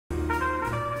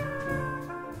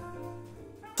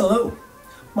Hello,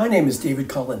 my name is David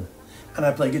Cullen, and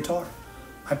I play guitar.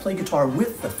 I play guitar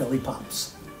with the Philly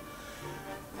Pops.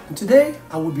 And today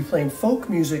I will be playing folk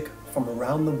music from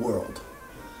around the world.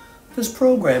 This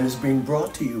program is being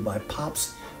brought to you by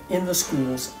Pops in the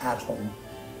Schools at Home.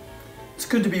 It's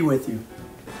good to be with you.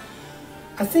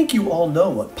 I think you all know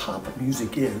what pop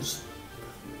music is,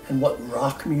 and what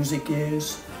rock music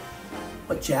is,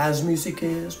 what jazz music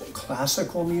is, what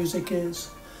classical music is.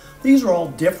 These are all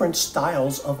different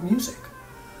styles of music.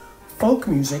 Folk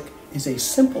music is a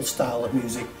simple style of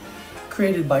music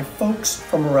created by folks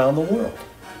from around the world.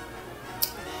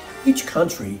 Each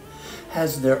country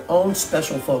has their own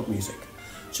special folk music,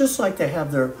 just like they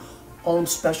have their own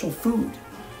special food.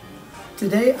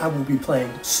 Today I will be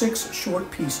playing 6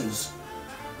 short pieces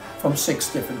from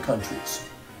 6 different countries.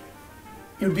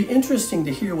 It would be interesting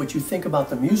to hear what you think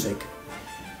about the music.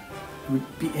 It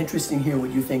would be interesting to hear what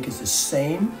you think is the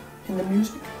same in the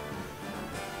music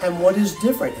and what is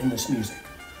different in this music.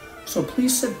 So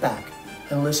please sit back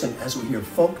and listen as we hear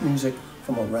folk music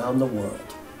from around the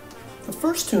world. The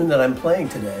first tune that I'm playing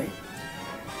today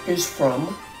is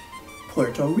from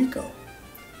Puerto Rico,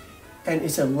 and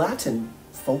it's a Latin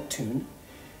folk tune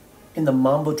in the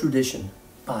mambo tradition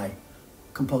by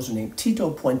a composer named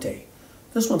Tito Puente.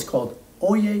 This one's called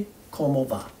Oye Como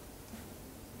Va.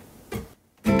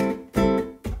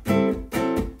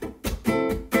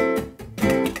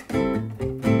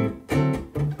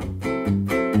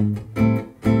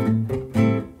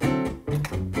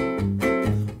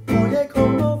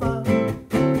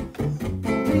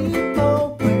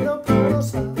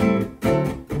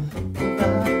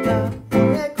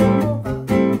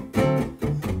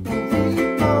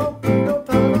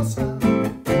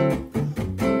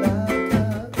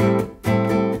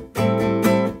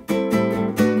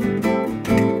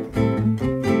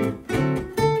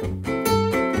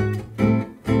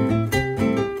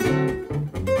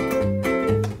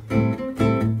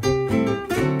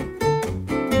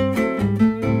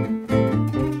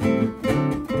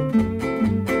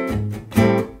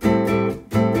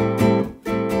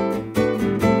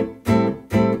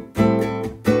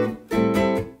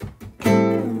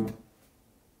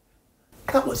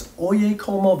 That was Oye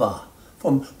Como Va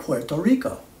from Puerto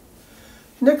Rico.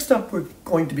 Next up, we're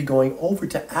going to be going over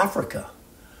to Africa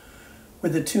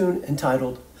with a tune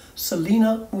entitled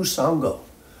Selina Musango.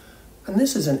 And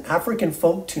this is an African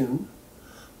folk tune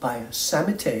by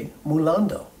Samite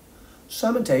Mulando.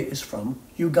 Samite is from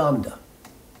Uganda.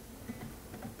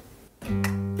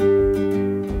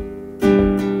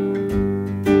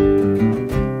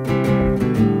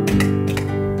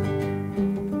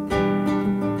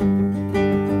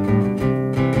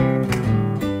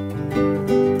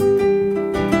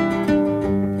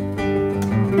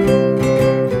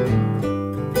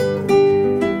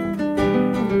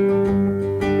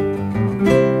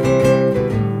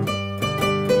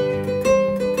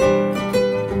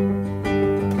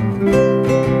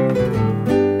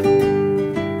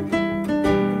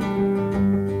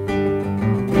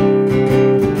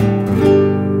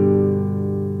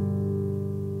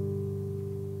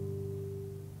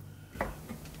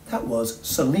 That was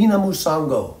Selina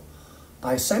Musango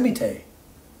by Samite.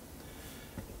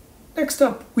 Next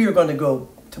up, we are going to go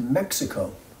to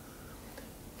Mexico,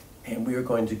 and we are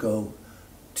going to go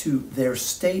to their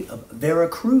state of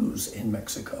Veracruz in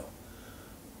Mexico.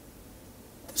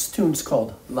 This tune's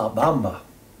called La Bamba.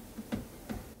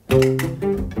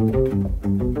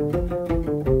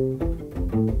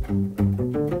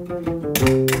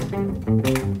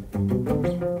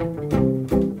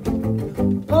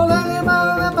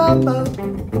 Bamba,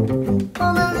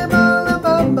 la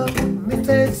bamba, me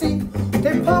dice sí,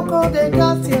 de poco de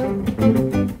gracia,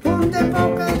 de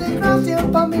poco de gracia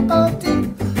pa' mi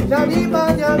party, de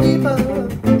arriba, de arriba.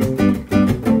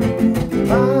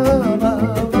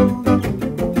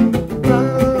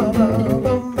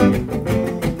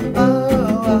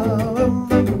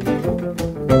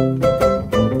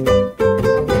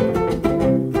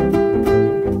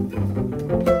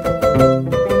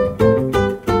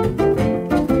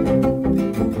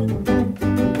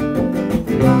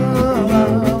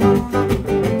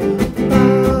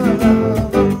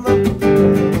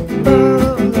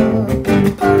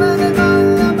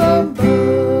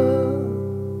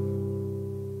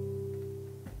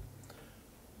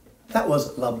 That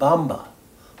was La Bamba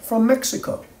from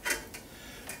Mexico.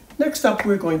 Next up,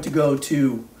 we're going to go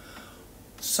to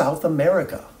South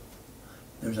America.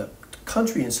 There's a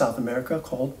country in South America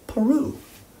called Peru.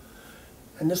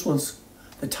 And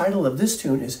the title of this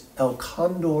tune is El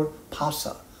Condor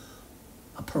Pasa,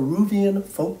 a Peruvian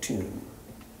folk tune.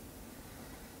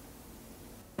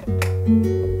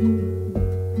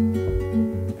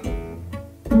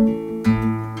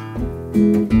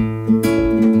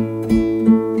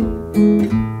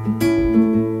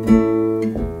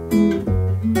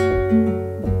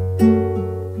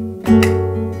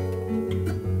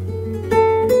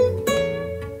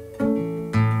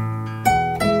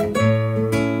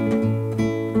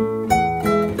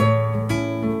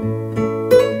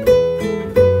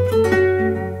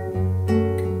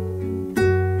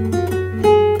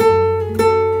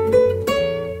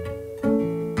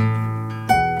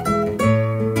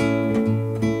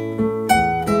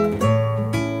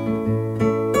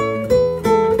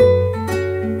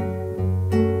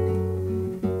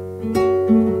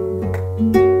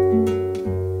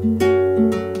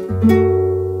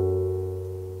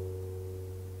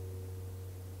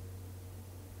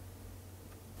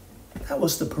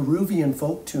 was the Peruvian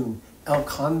folk tune, El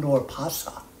Condor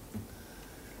Pasa.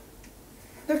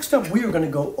 Next up, we are going to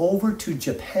go over to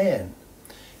Japan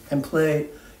and play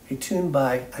a tune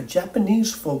by a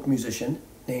Japanese folk musician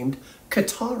named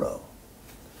Kitaro.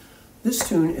 This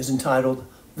tune is entitled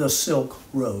The Silk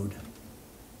Road.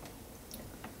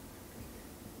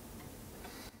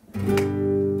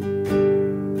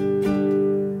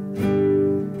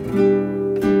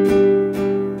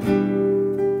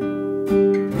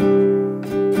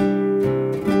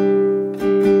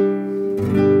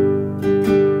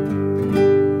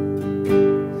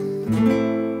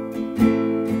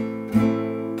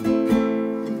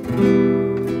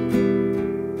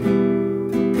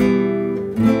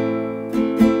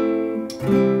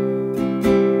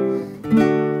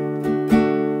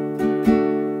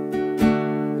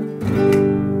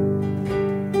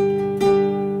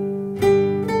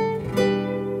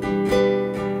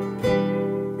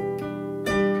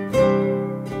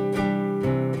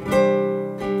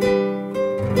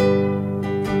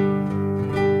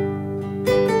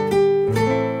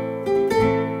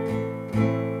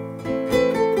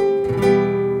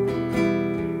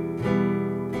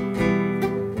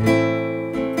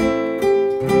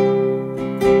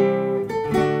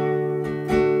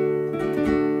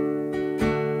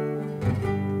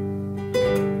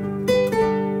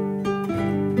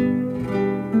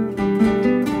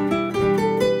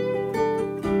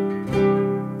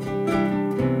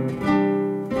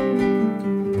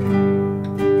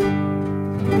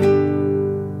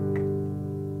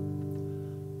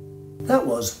 That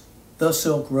was The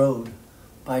Silk Road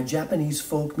by Japanese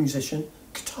folk musician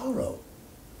Kitaro.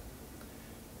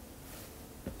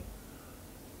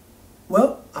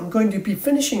 Well, I'm going to be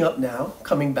finishing up now,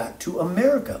 coming back to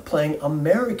America, playing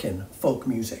American folk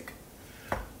music.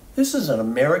 This is an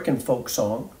American folk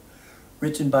song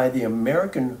written by the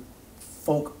American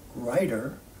folk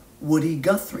writer Woody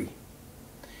Guthrie.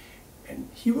 And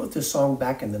he wrote this song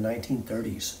back in the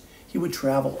 1930s. He would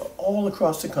travel all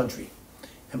across the country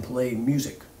and play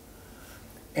music.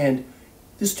 And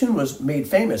this tune was made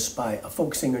famous by a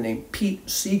folk singer named Pete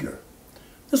Seeger.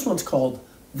 This one's called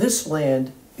This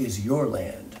Land Is Your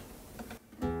Land.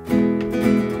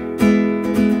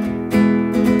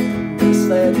 This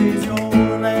land is your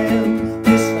land,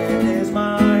 this land is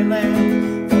my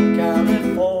land, from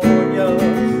California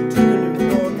to the New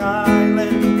York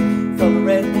Island, from the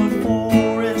Redwood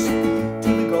Forest to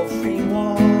the Gulf Stream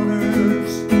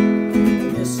waters.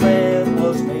 This land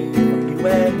was made for you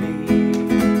and me.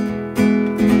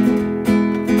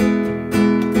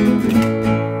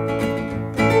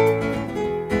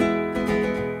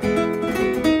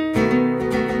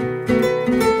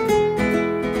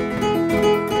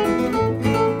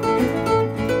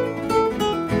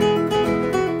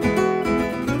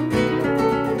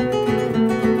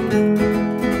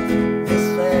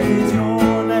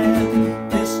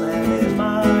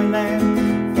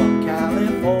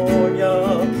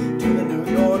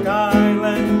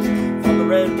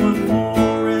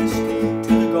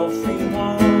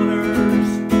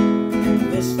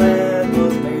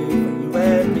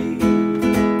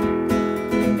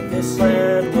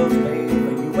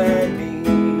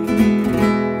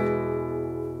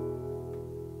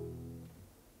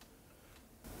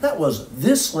 That was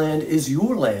This Land Is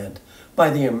Your Land by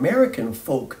the American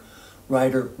folk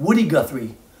writer Woody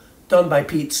Guthrie, done by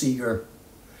Pete Seeger,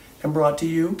 and brought to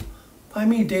you by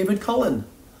me, David Cullen.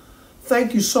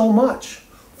 Thank you so much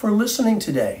for listening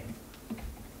today.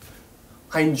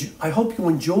 I hope you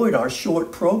enjoyed our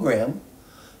short program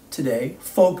today,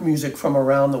 folk music from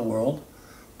around the world,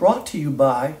 brought to you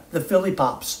by the Philly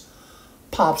Pops,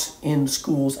 Pops in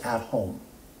Schools at Home.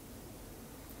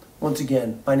 Once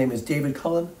again, my name is David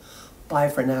Cullen. Bye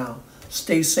for now.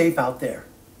 Stay safe out there.